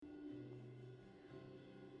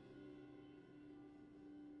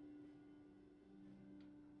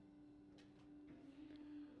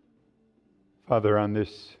Father, on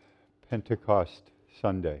this Pentecost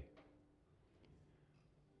Sunday,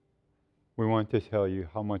 we want to tell you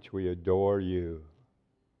how much we adore you,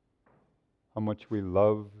 how much we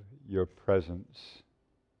love your presence.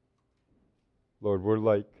 Lord, we're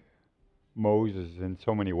like Moses in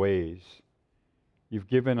so many ways. You've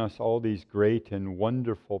given us all these great and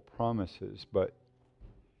wonderful promises, but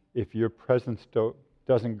if your presence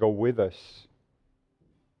doesn't go with us,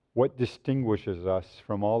 what distinguishes us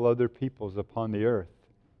from all other peoples upon the earth?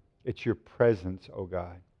 It's your presence, O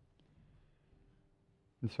God.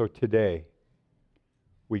 And so today,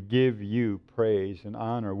 we give you praise and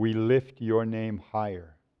honor. We lift your name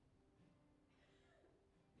higher.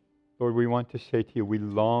 Lord, we want to say to you, we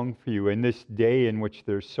long for you in this day in which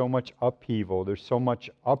there's so much upheaval, there's so much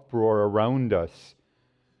uproar around us.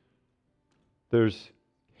 There's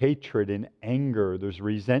hatred and anger, there's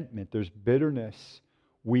resentment, there's bitterness.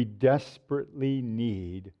 We desperately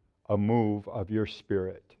need a move of your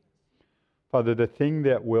Spirit. Father, the thing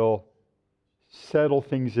that will settle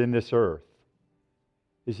things in this earth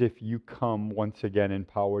is if you come once again in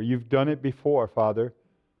power. You've done it before, Father.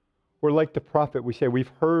 We're like the prophet. We say,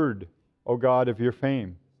 we've heard, O God, of your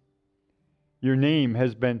fame. Your name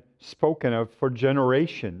has been spoken of for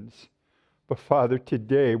generations. But Father,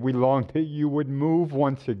 today we long that you would move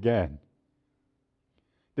once again.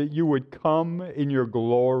 That you would come in your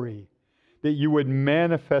glory. That you would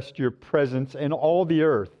manifest your presence in all the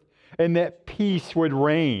earth. And that peace would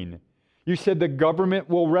reign. You said the government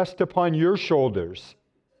will rest upon your shoulders.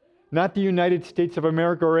 Not the United States of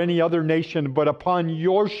America or any other nation, but upon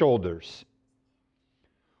your shoulders.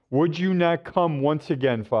 Would you not come once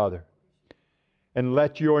again, Father, and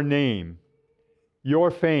let your name, your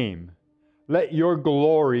fame, let your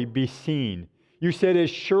glory be seen. You said, as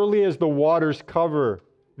surely as the waters cover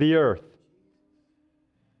the earth,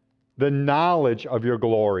 the knowledge of your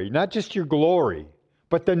glory, not just your glory,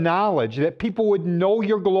 but the knowledge that people would know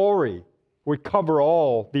your glory would cover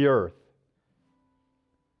all the earth.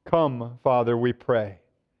 Come, Father, we pray.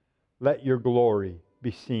 Let your glory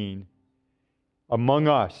be seen among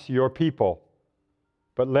us, your people,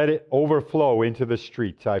 but let it overflow into the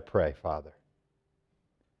streets, I pray, Father.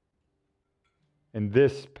 And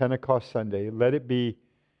this Pentecost Sunday, let it be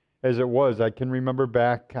as it was. I can remember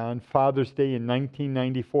back on Father's Day in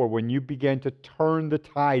 1994 when you began to turn the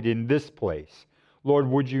tide in this place. Lord,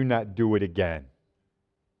 would you not do it again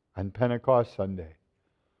on Pentecost Sunday?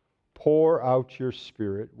 Pour out your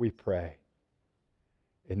Spirit, we pray.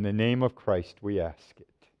 In the name of Christ we ask it.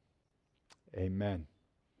 Amen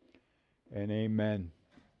and amen.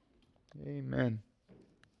 Amen.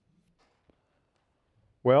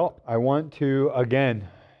 Well, I want to again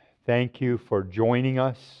thank you for joining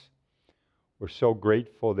us. We're so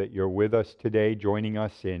grateful that you're with us today, joining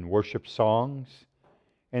us in worship songs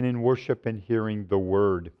and in worship and hearing the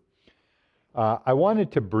Word. I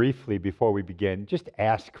wanted to briefly, before we begin, just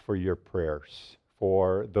ask for your prayers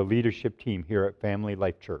for the leadership team here at Family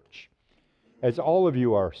Life Church. As all of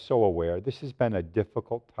you are so aware, this has been a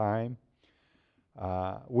difficult time.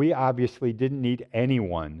 We obviously didn't need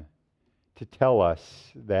anyone to tell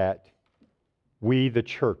us that we, the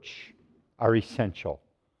church, are essential.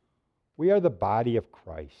 We are the body of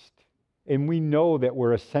Christ, and we know that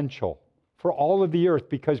we're essential for all of the earth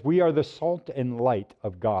because we are the salt and light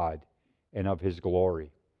of God and of His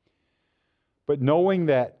glory. But knowing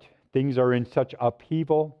that things are in such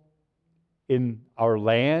upheaval in our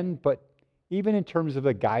land, but even in terms of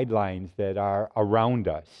the guidelines that are around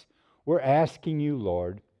us, we're asking you,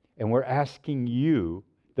 Lord, and we're asking you,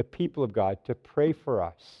 the people of God, to pray for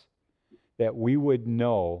us, that we would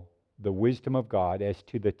know the wisdom of God as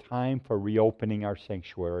to the time for reopening our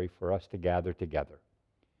sanctuary for us to gather together.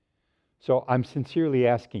 So I'm sincerely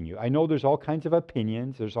asking you. I know there's all kinds of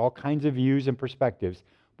opinions, there's all kinds of views and perspectives,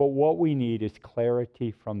 but what we need is clarity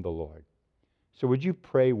from the Lord. So would you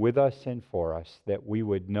pray with us and for us that we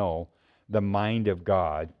would know the mind of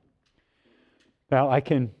God? Now, I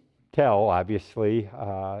can tell, obviously,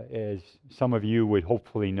 as some of you would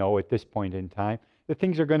hopefully know at this point in time, that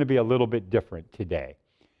things are going to be a little bit different today.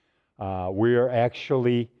 We're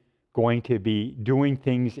actually going to be doing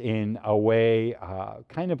things in a way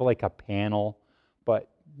kind of like a panel, but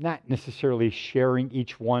not necessarily sharing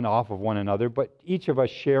each one off of one another, but each of us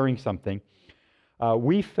sharing something.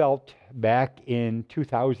 We felt back in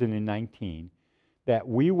 2019 that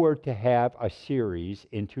we were to have a series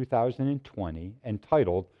in 2020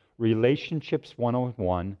 entitled Relationships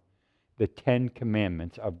 101, the 10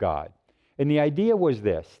 Commandments of God. And the idea was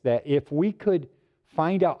this, that if we could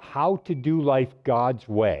find out how to do life God's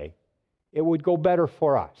way, it would go better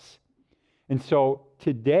for us. And so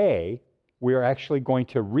today, we are actually going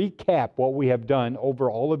to recap what we have done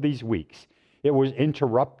over all of these weeks. It was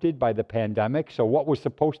interrupted by the pandemic, so what was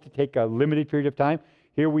supposed to take a limited period of time,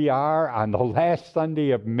 here we are on the last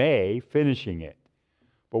Sunday of May finishing it.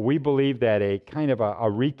 But we believe that a kind of a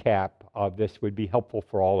recap of this would be helpful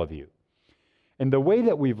for all of you. And the way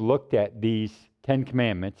that we've looked at these 10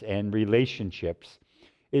 commandments and relationships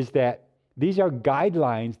is that these are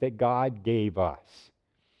guidelines that God gave us.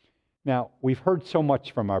 Now, we've heard so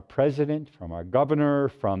much from our president, from our governor,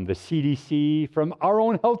 from the CDC, from our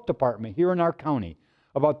own health department here in our county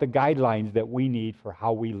about the guidelines that we need for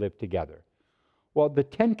how we live together. Well, the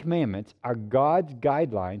 10 commandments are God's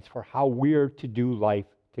guidelines for how we're to do life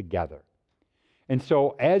together. And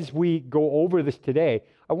so as we go over this today,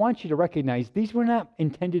 I want you to recognize these were not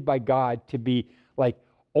intended by God to be like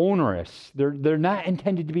onerous. They're not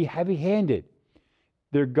intended to be heavy-handed.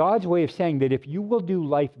 They're God's way of saying that if you will do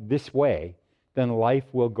life this way, then life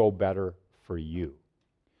will go better for you.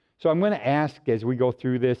 So I'm going to ask as we go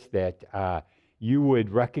through this that you would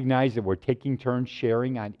recognize that we're taking turns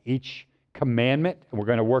sharing on each commandment, and we're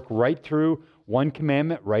going to work right through one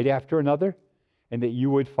commandment right after another, and that you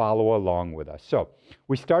would follow along with us. So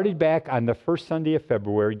we started back on the first Sunday of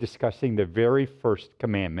February discussing the very first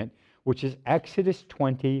commandment, which is Exodus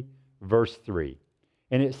 20, verse 3.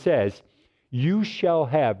 And it says, "You shall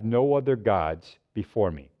have no other gods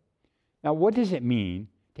before me." Now, what does it mean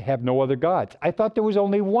to have no other gods? I thought there was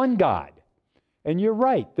only one God. And you're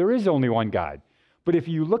right, there is only one God. But if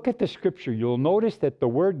you look at the scripture, you'll notice that the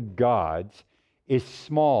word gods is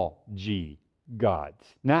small g,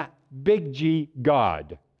 gods, not big G,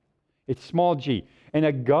 God. It's small g. And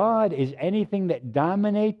a god is anything that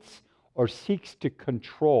dominates or seeks to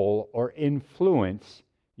control or influence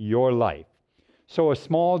your life. So a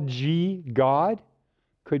small g God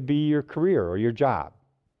could be your career or your job.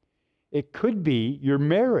 It could be your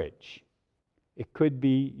marriage. It could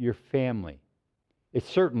be your family. It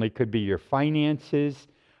certainly could be your finances,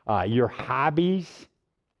 your hobbies,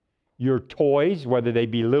 your toys, whether they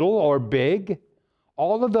be little or big.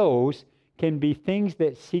 All of those can be things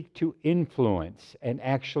that seek to influence and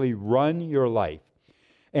actually run your life.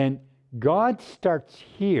 And God starts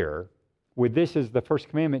here with this as the first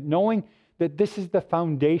commandment, knowing that this is the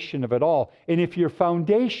foundation of it all. And if your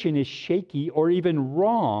foundation is shaky or even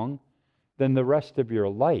wrong, then the rest of your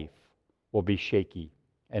life will be shaky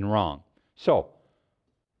and wrong. So,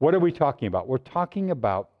 what are we talking about? We're talking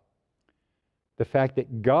about the fact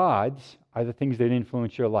that gods are the things that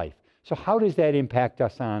influence your life. So how does that impact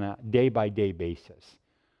us on a day-by-day basis?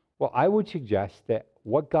 Well, I would suggest that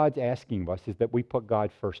what God's asking of us is that we put God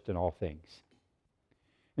first in all things.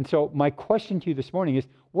 And so my question to you this morning is,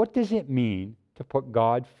 what does it mean to put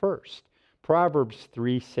God first? Proverbs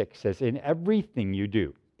 3:6 says, in everything you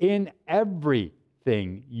do, in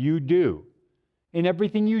everything you do, in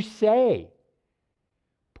everything you say,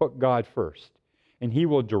 put God first, and He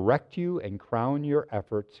will direct you and crown your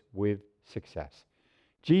efforts with success.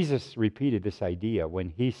 Jesus repeated this idea when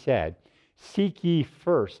He said, seek ye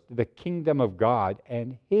first the kingdom of God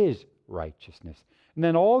and His righteousness, and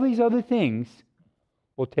then all these other things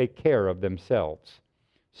will take care of themselves.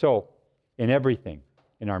 So, in everything,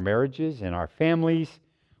 in our marriages, in our families,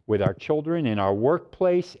 with our children, in our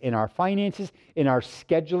workplace, in our finances, in our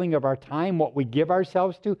scheduling of our time, what we give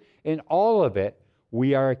ourselves to, in all of it,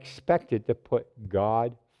 we are expected to put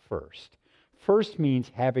God first. First means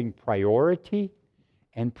having priority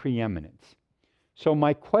and preeminence. So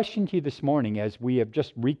my question to you this morning, as we have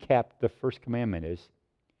just recapped the first commandment,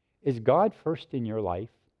 is God first in your life?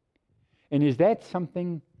 And is that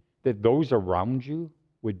something that those around you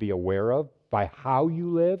would be aware of by how you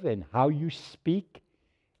live and how you speak?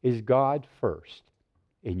 Is God first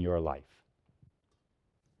in your life?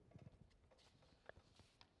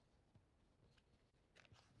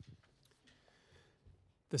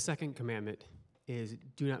 The second commandment is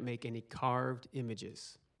do not make any carved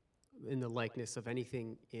images in the likeness of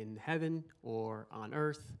anything in heaven or on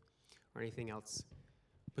earth or anything else.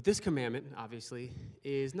 But this commandment, obviously,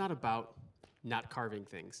 is not about not carving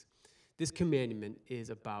things. This commandment is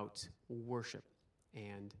about worship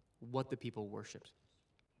and what the people worshiped.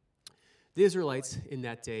 The Israelites in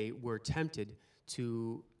that day were tempted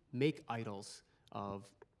to make idols of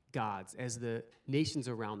gods, as the nations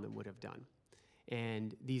around them would have done.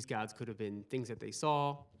 And these gods could have been things that they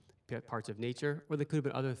saw, parts of nature, or they could have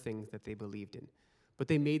been other things that they believed in. But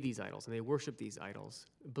they made these idols, and they worshiped these idols,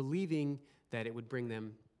 believing that it would bring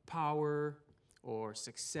them power or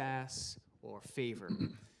success or favor.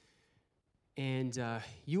 And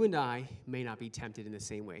you and I may not be tempted in the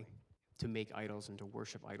same way to make idols and to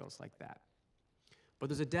worship idols like that. But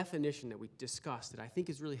there's a definition that we discussed that I think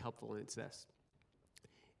is really helpful, and it's this.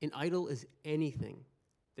 An idol is anything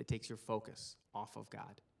that takes your focus off of God.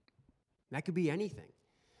 And that could be anything.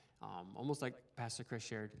 Almost like Pastor Chris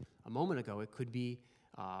shared a moment ago, it could be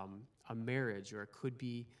a marriage, or it could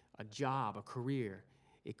be a job, a career.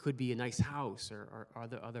 It could be a nice house or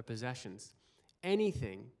other possessions.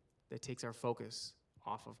 Anything that takes our focus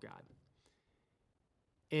off of God.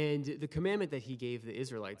 And the commandment that he gave the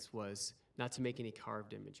Israelites was not to make any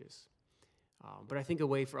carved images. But I think a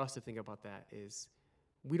way for us to think about that is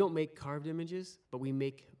we don't make carved images, but we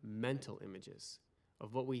make mental images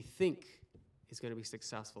of what we think is going to be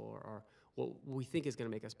successful, or what we think is going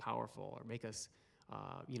to make us powerful or make us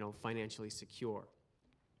financially secure.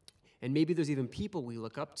 And maybe there's even people we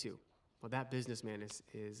look up to. Well, that businessman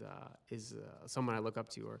is someone I look up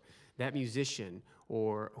to, or that musician,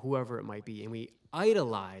 or whoever it might be, and we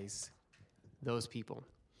idolize those people.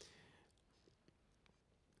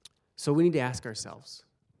 So we need to ask ourselves,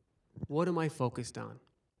 what am I focused on?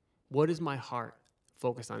 What is my heart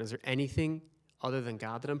focused on? Is there anything other than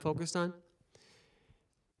God that I'm focused on?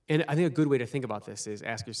 And I think a good way to think about this is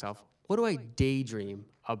ask yourself, what do I daydream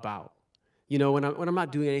about? When I'm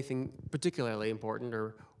not doing anything particularly important,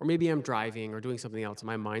 or maybe I'm driving or doing something else and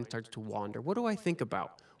my mind starts to wander, what do I think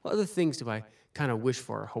about? What other things do I kind of wish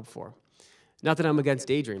for or hope for? Not that I'm against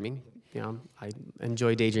daydreaming. I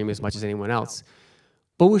enjoy daydreaming as much as anyone else.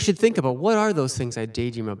 But we should think about, what are those things I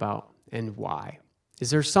daydream about and why? Is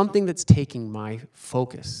there something that's taking my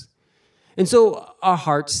focus? And so our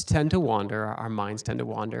hearts tend to wander, our minds tend to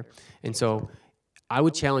wander. And so I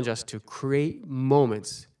would challenge us to create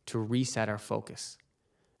moments to reset our focus.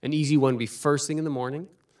 An easy one would be first thing in the morning,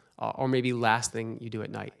 or maybe last thing you do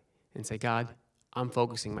at night, and say, God, I'm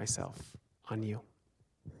focusing myself on you.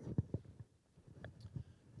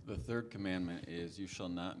 The third commandment is, you shall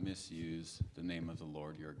not misuse the name of the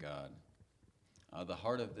Lord your God. The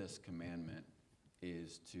heart of this commandment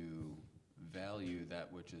is to value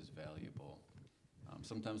that which is valuable.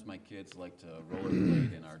 Sometimes my kids like to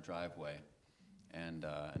rollerblade in our driveway. And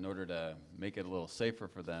in order to make it a little safer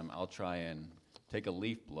for them, I'll try and take a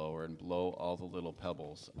leaf blower and blow all the little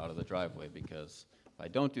pebbles out of the driveway, because if I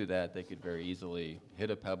don't do that, they could very easily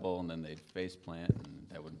hit a pebble and then they'd face plant, and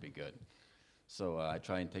that wouldn't be good. So I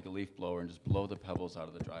try and take a leaf blower and just blow the pebbles out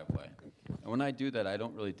of the driveway. And when I do that, I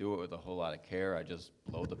don't really do it with a whole lot of care. I just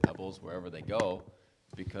blow the pebbles wherever they go,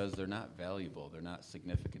 because they're not valuable. They're not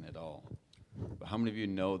significant at all. But how many of you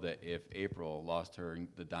know that if April lost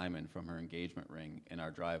the diamond from her engagement ring in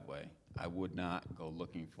our driveway, I would not go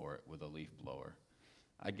looking for it with a leaf blower?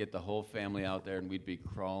 I'd get the whole family out there and we'd be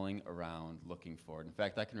crawling around looking for it. In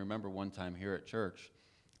fact, I can remember one time here at church,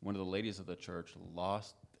 one of the ladies of the church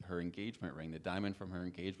lost her engagement ring, the diamond from her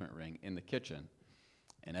engagement ring, in the kitchen.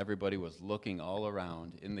 And everybody was looking all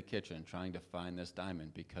around in the kitchen trying to find this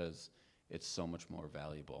diamond, because it's so much more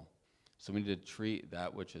valuable. So we need to treat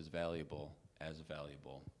that which is valuable as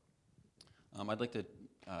valuable. I'd like to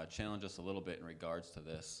challenge us a little bit in regards to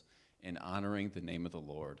this, in honoring the name of the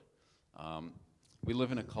Lord. We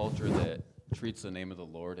live in a culture that treats the name of the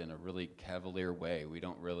Lord in a really cavalier way.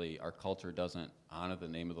 Our culture doesn't honor the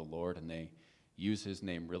name of the Lord, and they use his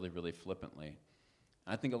name really, really flippantly.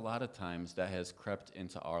 I think a lot of times that has crept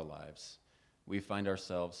into our lives. We find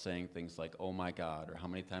ourselves saying things like, oh my God, or how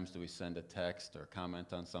many times do we send a text or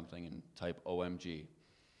comment on something and type OMG?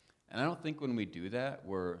 And I don't think when we do that,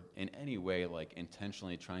 we're in any way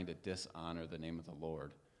intentionally trying to dishonor the name of the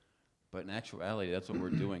Lord. But in actuality, that's what we're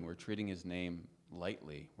doing. We're treating his name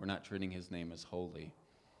lightly. We're not treating his name as holy.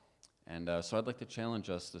 And so I'd like to challenge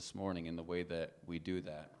us this morning in the way that we do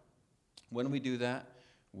that. When we do that,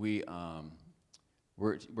 we're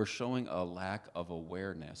showing a lack of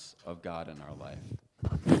awareness of God in our life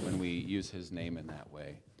when we use his name in that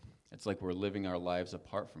way. It's like we're living our lives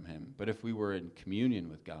apart from him. But if we were in communion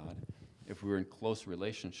with God, if we were in close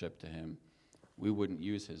relationship to him, we wouldn't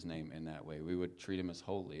use his name in that way. We would treat him as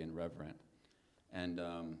holy and reverent. And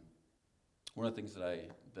one of the things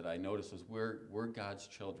that I noticed was we're God's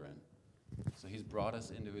children. So he's brought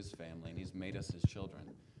us into his family, and he's made us his children,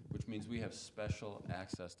 which means we have special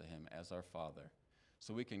access to him as our Father.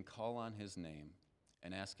 So we can call on his name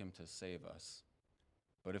and ask him to save us.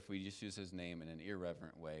 But if we just use his name in an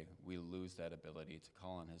irreverent way, we lose that ability to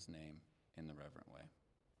call on his name in the reverent way.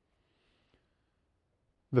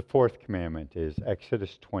 The fourth commandment is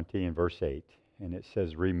Exodus 20 and verse 8, and it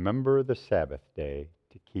says, remember the Sabbath day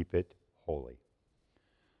to keep it holy.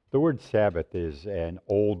 The word Sabbath is an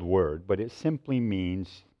old word, but it simply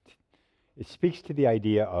means, it speaks to the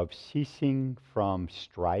idea of ceasing from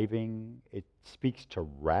striving. It speaks to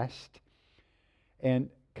rest. And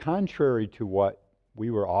contrary to what we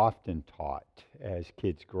were often taught as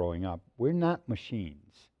kids growing up, we're not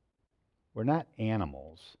machines. We're not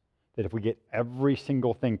animals that if we get every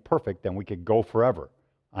single thing perfect, then we could go forever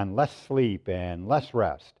on less sleep and less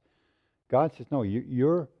rest. God says, no,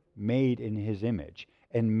 you're made in his image.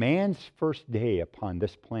 And man's first day upon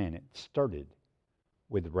this planet started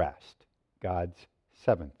with rest, God's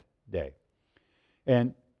seventh day.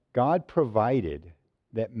 And God provided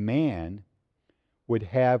that man would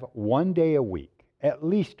have 1 day a week, at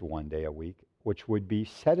least 1 day a week, which would be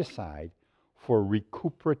set aside for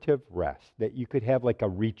recuperative rest, that you could have like a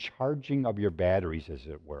recharging of your batteries, as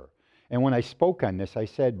it were. And when I spoke on this, I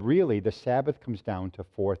said, really, the Sabbath comes down to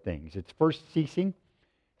 4 things. It's first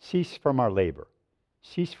cease from our labor.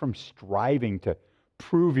 Cease from striving to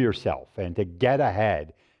prove yourself and to get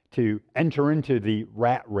ahead, to enter into the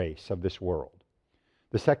rat race of this world.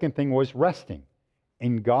 The second thing was resting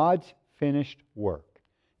in God's finished work,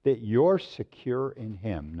 that you're secure in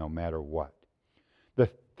him no matter what. The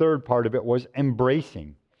third part of it was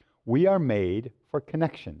embracing. We are made for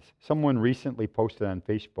connections. Someone recently posted on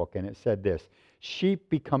Facebook and it said this: sheep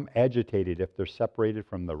become agitated if they're separated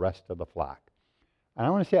from the rest of the flock. And I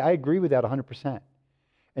want to say I agree with that 100%.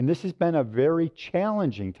 And this has been a very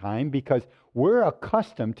challenging time because we're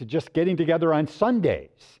accustomed to just getting together on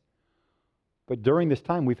Sundays. But during this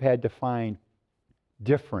time, we've had to find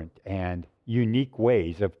different and unique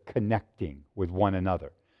ways of connecting with one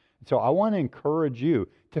another. So I want to encourage you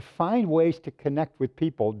to find ways to connect with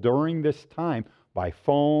people during this time by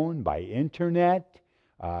phone, by internet,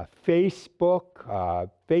 Facebook,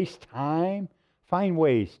 FaceTime. Find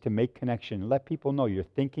ways to make connection. Let people know you're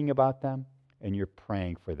thinking about them and you're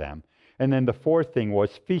praying for them. And then the fourth thing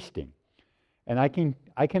was feasting. And I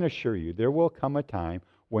can assure you there will come a time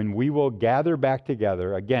when we will gather back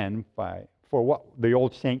together again for what the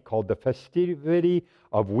old saint called the festivity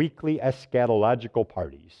of weekly eschatological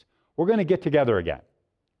parties. We're going to get together again.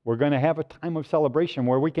 We're going to have a time of celebration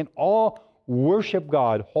where we can all worship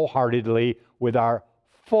God wholeheartedly with our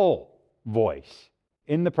full voice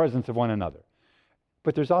in the presence of one another.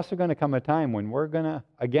 But there's also going to come a time when we're going to,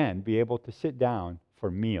 again, be able to sit down for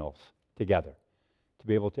meals together, to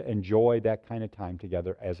be able to enjoy that kind of time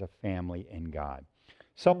together as a family in God.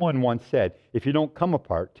 Someone once said, if you don't come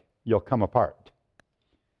apart, you'll come apart.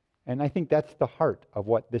 And I think that's the heart of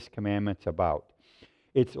what this commandment's about.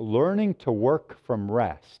 It's learning to work from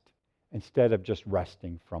rest instead of just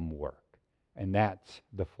resting from work. And that's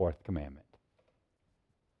the fourth commandment.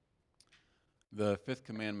 The fifth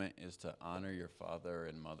commandment is to honor your father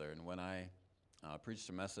and mother. And when I preached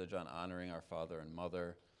a message on honoring our father and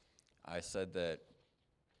mother, I said that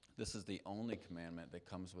this is the only commandment that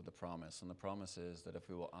comes with a promise. And the promise is that if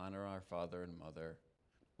we will honor our father and mother,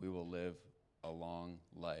 we will live a long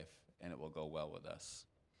life and it will go well with us.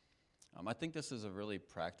 I think this is a really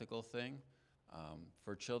practical thing.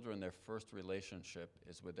 For children, their first relationship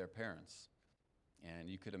is with their parents. And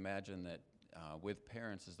you could imagine that with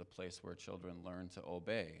parents is the place where children learn to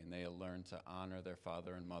obey and they learn to honor their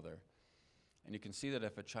father and mother. And you can see that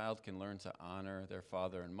if a child can learn to honor their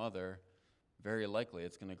father and mother, very likely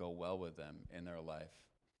it's going to go well with them in their life.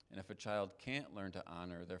 And if a child can't learn to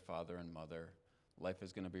honor their father and mother, life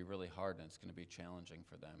is going to be really hard and it's going to be challenging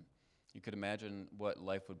for them. You could imagine what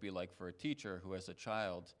life would be like for a teacher who has a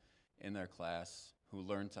child in their class who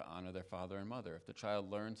learned to honor their father and mother. If the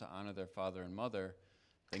child learned to honor their father and mother,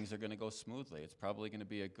 things are going to go smoothly. It's probably going to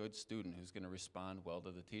be a good student who's going to respond well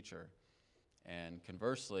to the teacher. And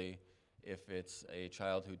conversely, if it's a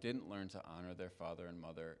child who didn't learn to honor their father and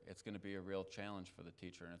mother, it's going to be a real challenge for the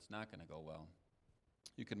teacher and it's not going to go well.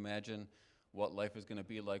 You can imagine what life is going to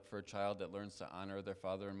be like for a child that learns to honor their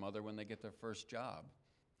father and mother when they get their first job.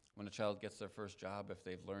 When a child gets their first job, if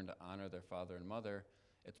they've learned to honor their father and mother,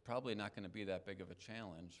 it's probably not going to be that big of a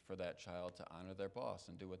challenge for that child to honor their boss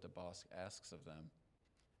and do what the boss asks of them.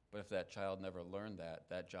 But if that child never learned that,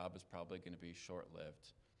 that job is probably going to be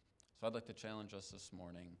short-lived. So I'd like to challenge us this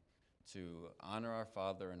morning to honor our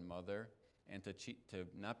father and mother and to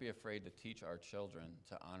not be afraid to teach our children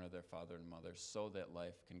to honor their father and mother so that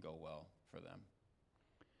life can go well for them.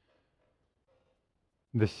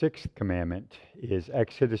 The sixth commandment is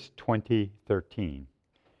Exodus 20:13.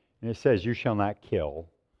 And it says, you shall not kill.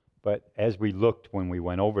 But as we looked when we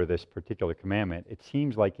went over this particular commandment, it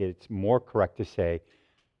seems like it's more correct to say,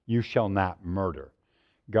 you shall not murder.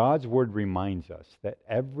 God's word reminds us that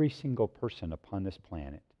every single person upon this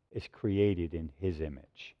planet is created in his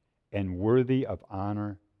image and worthy of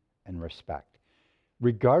honor and respect.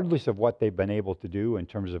 Regardless of what they've been able to do in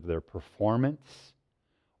terms of their performance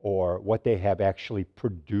or what they have actually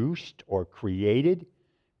produced or created,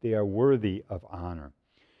 they are worthy of honor.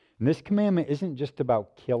 And this commandment isn't just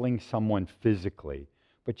about killing someone physically,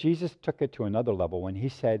 but Jesus took it to another level when he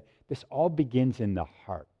said this all begins in the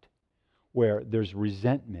heart, where there's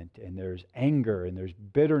resentment and there's anger and there's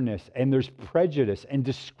bitterness and there's prejudice and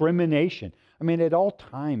discrimination. I mean, at all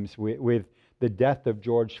times with the death of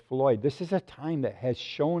George Floyd, this is a time that has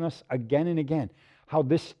shown us again and again how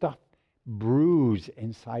this stuff brews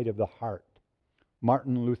inside of the heart.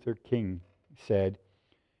 Martin Luther King said,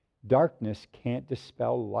 darkness can't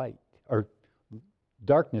dispel light, or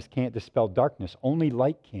darkness can't dispel darkness, only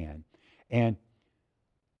light can. And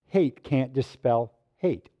hate can't dispel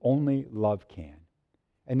hate, only love can.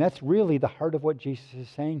 And that's really the heart of what Jesus is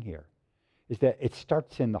saying here, is that it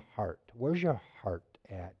starts in the heart. Where's your heart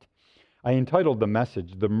at? I entitled the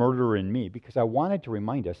message, The Murder in Me, because I wanted to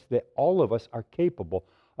remind us that all of us are capable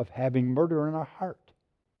of having murder in our heart.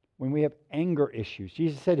 When we have anger issues,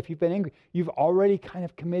 Jesus said, if you've been angry, you've already kind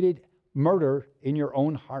of committed murder in your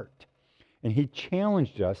own heart. And he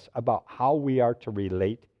challenged us about how we are to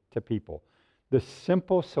relate to people. The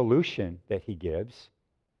simple solution that he gives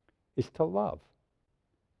is to love.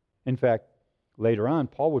 In fact, later on,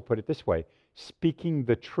 Paul would put it this way, speaking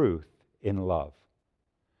the truth in love.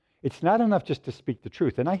 It's not enough just to speak the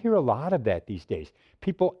truth. And I hear a lot of that these days.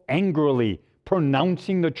 People angrily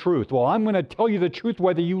pronouncing the truth. Well, I'm going to tell you the truth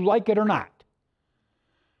whether you like it or not.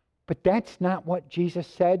 But that's not what Jesus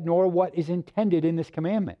said, nor what is intended in this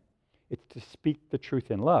commandment. It's to speak the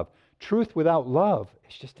truth in love. Truth without love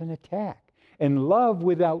is just an attack. And love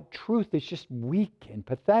without truth is just weak and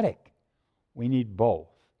pathetic. We need both.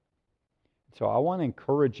 So I want to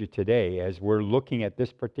encourage you today as we're looking at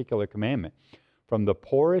this particular commandment, from the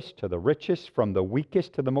poorest to the richest, from the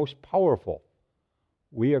weakest to the most powerful,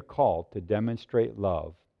 we are called to demonstrate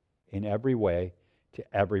love in every way to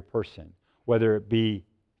every person, whether it be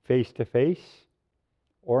face-to-face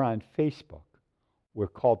or on Facebook. We're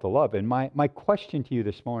called to love. And my question to you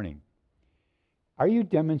this morning, are you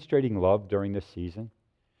demonstrating love during this season?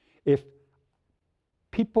 If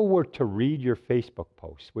people were to read your Facebook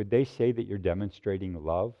posts, would they say that you're demonstrating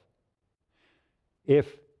love? If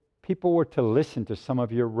people were to listen to some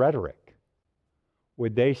of your rhetoric,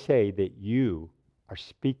 would they say that you are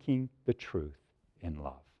speaking the truth in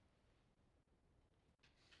love?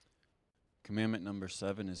 Commandment number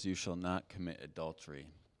 7 is you shall not commit adultery.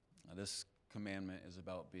 Now, this commandment is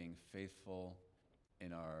about being faithful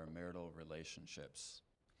in our marital relationships.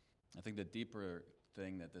 I think the deeper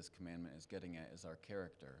thing that this commandment is getting at is our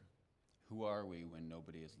character. Who are we when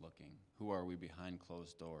nobody is looking? Who are we behind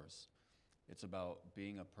closed doors? It's about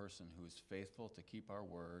being a person who is faithful to keep our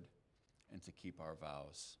word and to keep our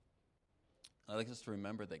vows. I'd like us to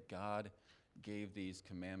remember that God gave these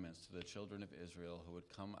commandments to the children of Israel who had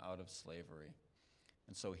come out of slavery.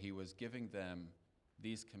 And so he was giving them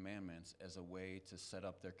these commandments as a way to set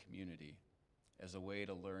up their community, as a way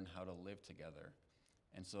to learn how to live together.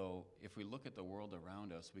 And so if we look at the world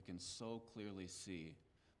around us, we can so clearly see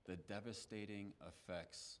the devastating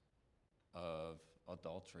effects of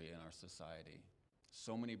adultery in our society.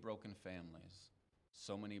 So many broken families,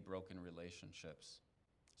 so many broken relationships.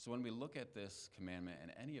 So when we look at this commandment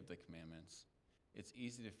and any of the commandments, it's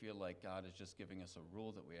easy to feel like God is just giving us a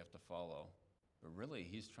rule that we have to follow. But really,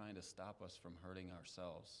 he's trying to stop us from hurting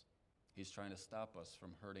ourselves. He's trying to stop us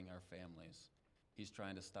from hurting our families. He's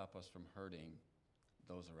trying to stop us from hurting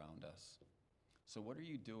those around us. So what are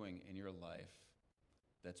you doing in your life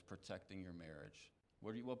that's protecting your marriage?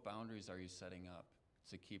 What boundaries are you setting up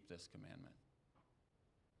to keep this commandment?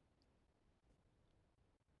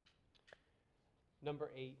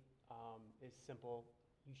 Number 8 is simple.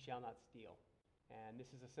 You shall not steal. And this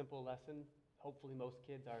is a simple lesson. Hopefully most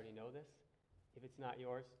kids already know this. If it's not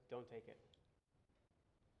yours, don't take it.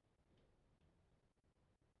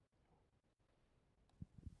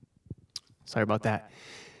 Sorry about that.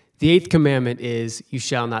 The 8th commandment is you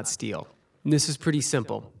shall not steal. And this is pretty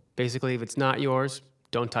simple. Basically, if it's not yours,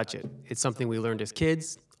 don't touch it. It's something we learned as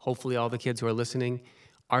kids. Hopefully all the kids who are listening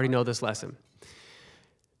already know this lesson.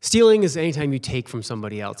 Stealing is anytime you take from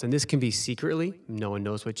somebody else, and this can be secretly. No one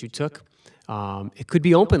knows what you took. It could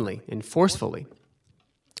be openly and forcefully.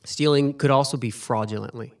 Stealing could also be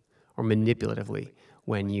fraudulently or manipulatively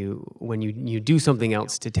when you do something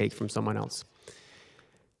else to take from someone else.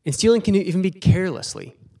 And stealing can even be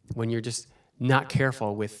carelessly, when you're just not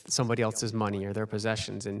careful with somebody else's money or their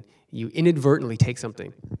possessions, and you inadvertently take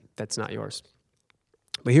something that's not yours.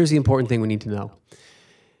 But here's the important thing we need to know.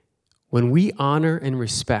 When we honor and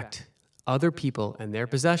respect other people and their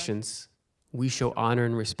possessions, we show honor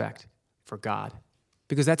and respect for God,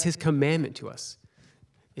 because that's his commandment to us,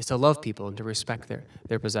 is to love people and to respect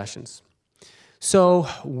their possessions. So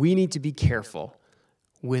we need to be careful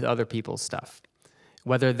with other people's stuff.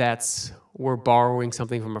 Whether that's we're borrowing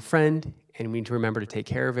something from a friend and we need to remember to take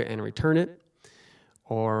care of it and return it,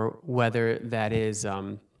 or whether that is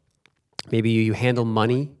maybe you handle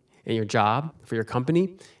money in your job for your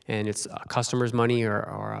company, and it's a customer's money or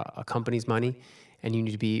a company's money, and you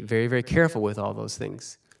need to be very, very careful with all those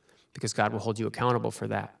things because God will hold you accountable for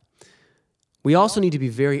that. We also need to be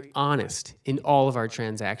very honest in all of our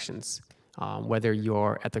transactions, whether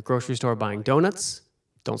you're at the grocery store buying donuts,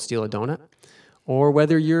 don't steal a donut, or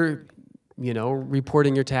whether you're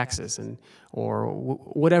reporting your taxes or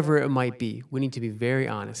whatever it might be. We need to be very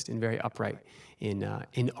honest and very upright in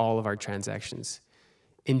all of our transactions.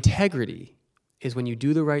 Integrity is when you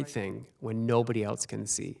do the right thing when nobody else can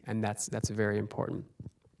see, and that's very important.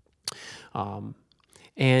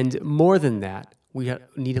 And more than that, we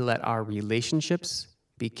need to let our relationships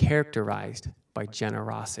be characterized by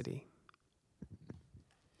generosity.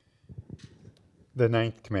 The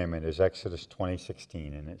ninth commandment is Exodus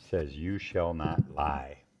 20:16, and it says, "You shall not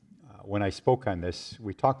lie." When I spoke on this,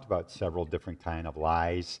 we talked about several different kind of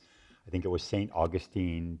lies. I think it was St.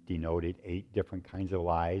 Augustine denoted 8 different kinds of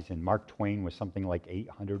lies, and Mark Twain was something like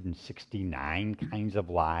 869 kinds of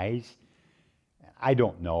lies. I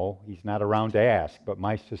don't know. He's not around to ask, but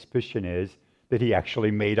my suspicion is that he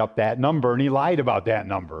actually made up that number and he lied about that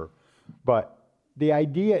number. But the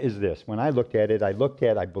idea is this. When I looked at it, I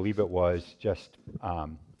believe it was just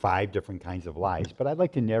 5 different kinds of lies, but I'd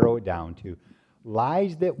like to narrow it down to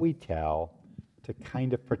lies that we tell to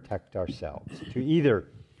kind of protect ourselves, to either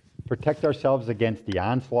protect ourselves against the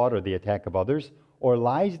onslaught or the attack of others, or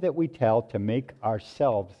lies that we tell to make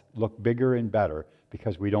ourselves look bigger and better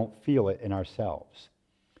because we don't feel it in ourselves.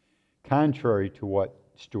 Contrary to what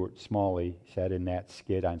Stuart Smalley said in that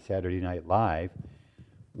skit on Saturday Night Live,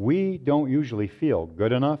 we don't usually feel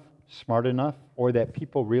good enough, smart enough, or that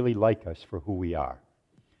people really like us for who we are.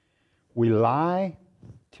 We lie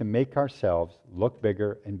to make ourselves look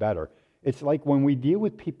bigger and better. It's like when we deal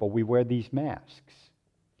with people, we wear these masks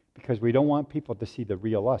because we don't want people to see the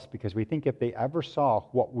real us, because we think if they ever saw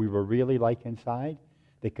what we were really like inside,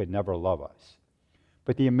 they could never love us.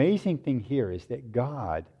 But the amazing thing here is that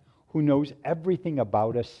God, who knows everything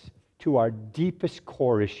about us to our deepest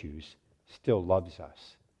core issues, still loves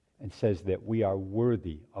us and says that we are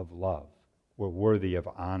worthy of love. We're worthy of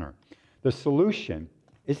honor. The solution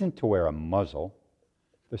isn't to wear a muzzle.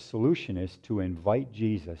 The solution is to invite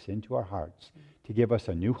Jesus into our hearts to give us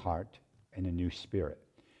a new heart and a new spirit.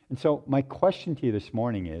 And so my question to you this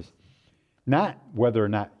morning is not whether or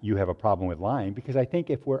not you have a problem with lying, because I think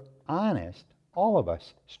if we're honest, all of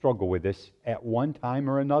us struggle with this at one time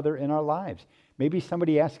or another in our lives. Maybe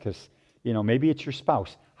somebody asks us, maybe it's your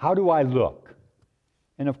spouse, how do I look?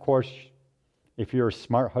 And of course, if you're a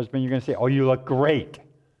smart husband, you're going to say, oh, you look great.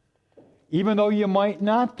 Even though you might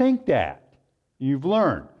not think that. You've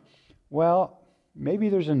learned. Well, maybe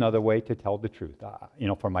there's another way to tell the truth.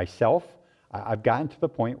 For myself, I've gotten to the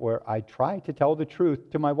point where I try to tell the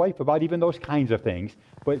truth to my wife about even those kinds of things,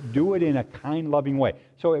 but do it in a kind, loving way.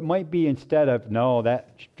 So it might be instead of, no,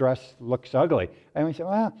 that dress looks ugly. I might say,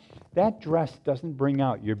 well, that dress doesn't bring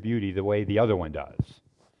out your beauty the way the other one does.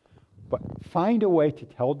 But find a way to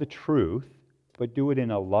tell the truth, but do it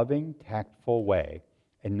in a loving, tactful way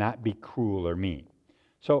and not be cruel or mean.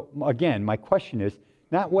 So again, my question is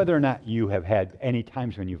not whether or not you have had any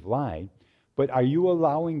times when you've lied, but are you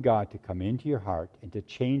allowing God to come into your heart and to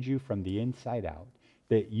change you from the inside out,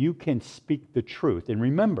 that you can speak the truth? And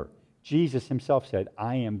remember, Jesus himself said,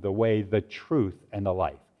 I am the way, the truth, and the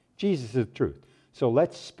life. Jesus is the truth. So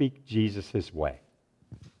let's speak Jesus' way.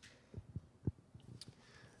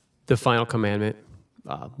 The final commandment,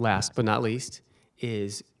 last but not least,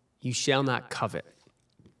 is you shall not covet.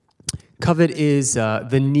 Covet is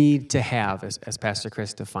the need to have, as Pastor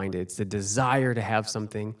Chris defined it. It's the desire to have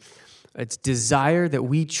something. It's desire that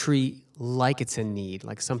we treat like it's a need,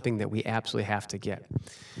 like something that we absolutely have to get.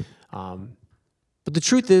 But the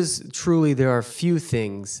truth is, truly, there are few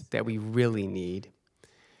things that we really need.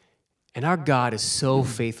 And our God is so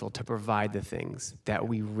faithful to provide the things that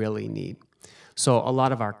we really need. So a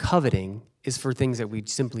lot of our coveting is for things that we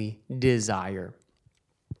simply desire.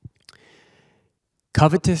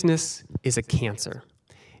 Covetousness is a cancer,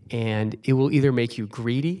 and it will either make you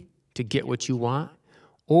greedy to get what you want,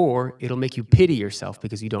 or it'll make you pity yourself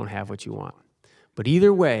because you don't have what you want. But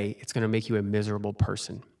either way, it's going to make you a miserable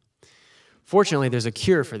person. Fortunately, there's a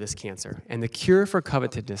cure for this cancer, and the cure for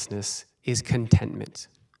covetousness is contentment.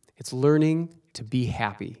 It's learning to be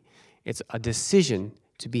happy. It's a decision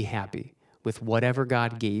to be happy with whatever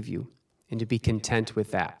God gave you and to be content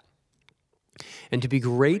with that and to be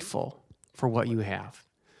grateful for what you have.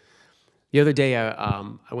 The other day, I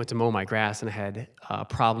went to mow my grass, and I had a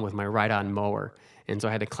problem with my ride-on mower. And so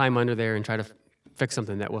I had to climb under there and try to fix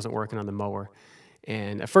something that wasn't working on the mower.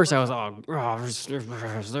 And at first I was all,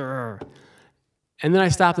 and then I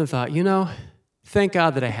stopped and thought, thank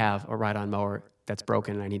God that I have a ride-on mower that's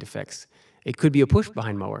broken and I need to fix. It could be a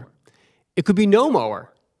push-behind mower. It could be no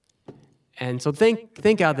mower. And so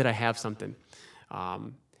thank God that I have something.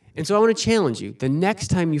 And so I want to challenge you. The next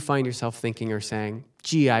time you find yourself thinking or saying,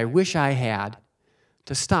 gee, I wish I had,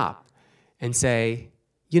 to stop and say,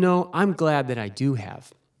 I'm glad that I do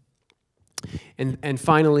have. And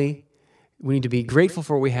finally, we need to be grateful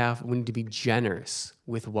for what we have. We need to be generous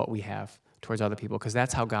with what we have towards other people, because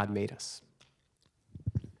that's how God made us.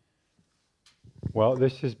 Well,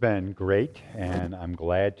 this has been great, and I'm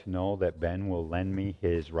glad to know that Ben will lend me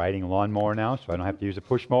his riding lawnmower now, so I don't have to use a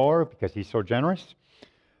push mower because he's so generous.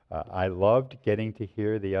 I loved getting to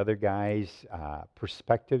hear the other guys'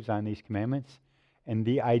 perspectives on these commandments, and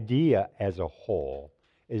the idea as a whole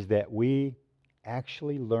is that we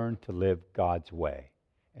actually learn to live God's way,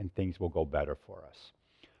 and things will go better for us.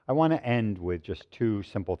 I want to end with just two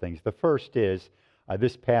simple things. The first is,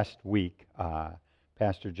 this past week,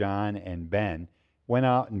 Pastor John and Ben went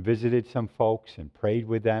out and visited some folks and prayed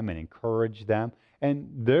with them and encouraged them. And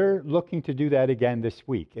they're looking to do that again this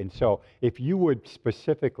week. And so if you would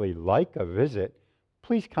specifically like a visit,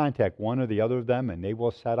 please contact one or the other of them, and they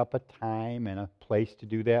will set up a time and a place to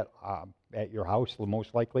do that at your house,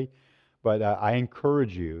 most likely. But I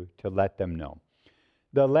encourage you to let them know.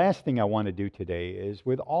 The last thing I want to do today is,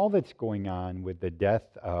 with all that's going on with the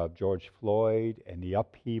death of George Floyd and the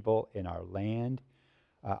upheaval in our land,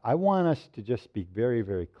 I want us to just be very,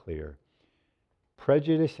 very clear.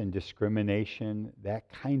 Prejudice and discrimination, that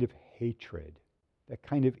kind of hatred, that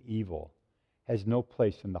kind of evil, has no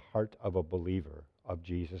place in the heart of a believer of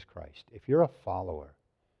Jesus Christ. If you're a follower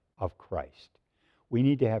of Christ, we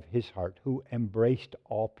need to have his heart, who embraced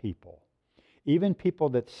all people, even people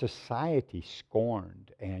that society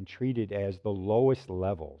scorned and treated as the lowest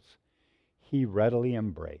levels. He readily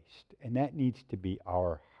embraced, and that needs to be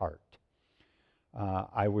our heart.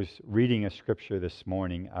 I was reading a scripture this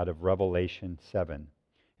morning out of Revelation 7,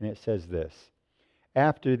 and it says this: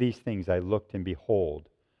 "After these things I looked, and behold,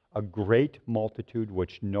 a great multitude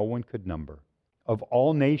which no one could number, of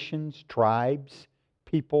all nations, tribes,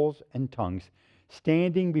 peoples, and tongues,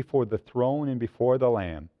 standing before the throne and before the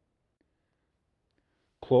Lamb,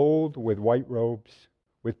 clothed with white robes,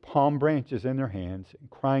 with palm branches in their hands, and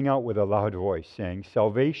crying out with a loud voice, saying,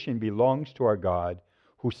 'Salvation belongs to our God,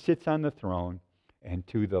 who sits on the throne, and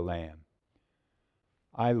to the Lamb.'"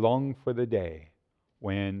 I long for the day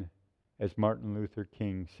when, as Martin Luther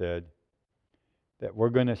King said, that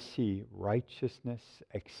we're going to see righteousness,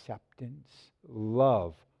 acceptance,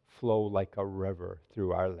 love flow like a river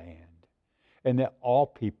through our land, and that all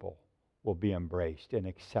people will be embraced and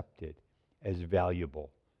accepted as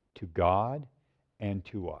valuable to God and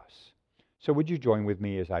to us. So would you join with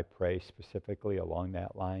me as I pray specifically along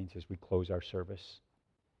that lines as we close our service?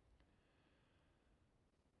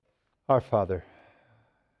 Our Father,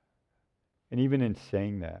 and even in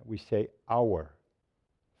saying that, we say our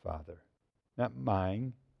Father, not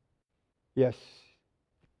mine. Yes,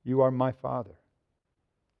 you are my Father,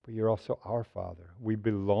 but you're also our Father. We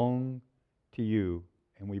belong to you,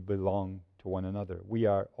 and we belong to one another. We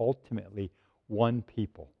are ultimately one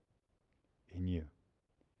people in you,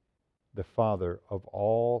 the Father of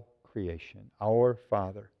all creation, our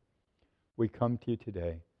Father. We come to you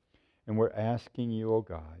today, and we're asking you, O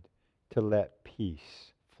God, to let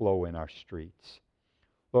peace flow in our streets.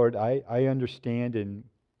 Lord, I understand in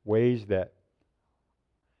ways that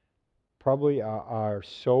probably are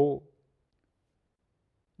so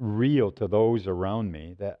real to those around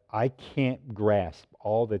me that I can't grasp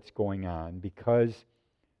all that's going on, because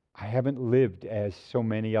I haven't lived as so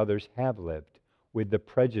many others have lived, with the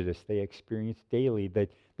prejudice they experience daily, the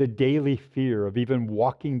daily fear of even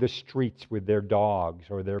walking the streets with their dogs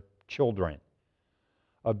or their children,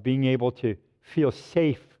 of being able to feel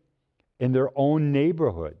safe in their own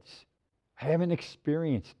neighborhoods. I haven't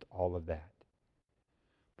experienced all of that.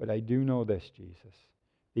 But I do know this, Jesus.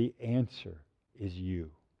 The answer is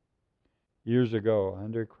you. Years ago,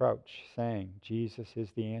 Andre Crouch sang, "Jesus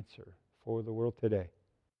is the answer for the world today."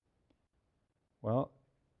 Well,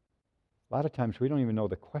 a lot of times we don't even know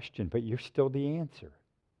the question, but you're still the answer.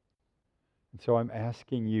 And so I'm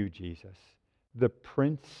asking you, Jesus, the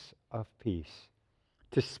Prince of Peace,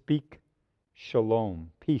 to speak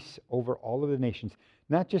shalom, peace over all of the nations,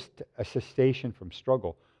 not just a cessation from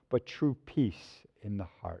struggle, but true peace in the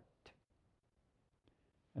heart.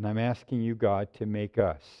 And I'm asking you, God, to make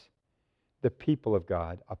us the people of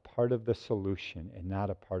God a part of the solution and not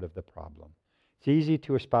a part of the problem. It's easy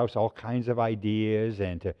to espouse all kinds of ideas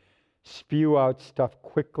and to spew out stuff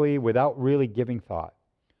quickly without really giving thought.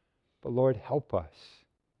 But Lord, help us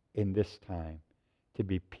in this time to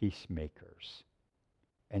be peacemakers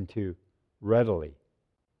and to readily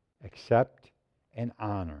accept and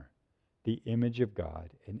honor the image of God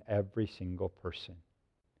in every single person,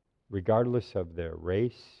 regardless of their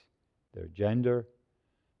race, their gender,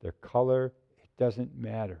 their color. It doesn't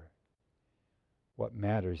matter. What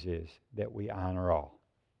matters is that we honor all.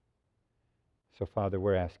 So, Father,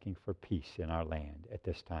 we're asking for peace in our land at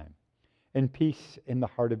this time, and peace in the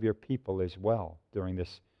heart of your people as well during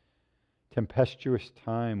this tempestuous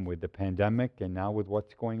time with the pandemic and now with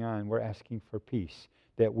what's going on. We're asking for peace,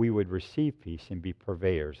 that we would receive peace and be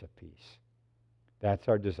purveyors of peace. That's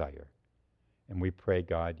our desire. And we pray,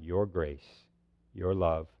 God, your grace, your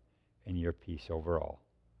love, and your peace over all.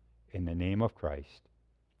 In the name of Christ,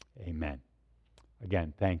 amen.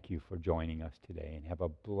 Again, thank you for joining us today, and have a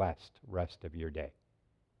blessed rest of your day.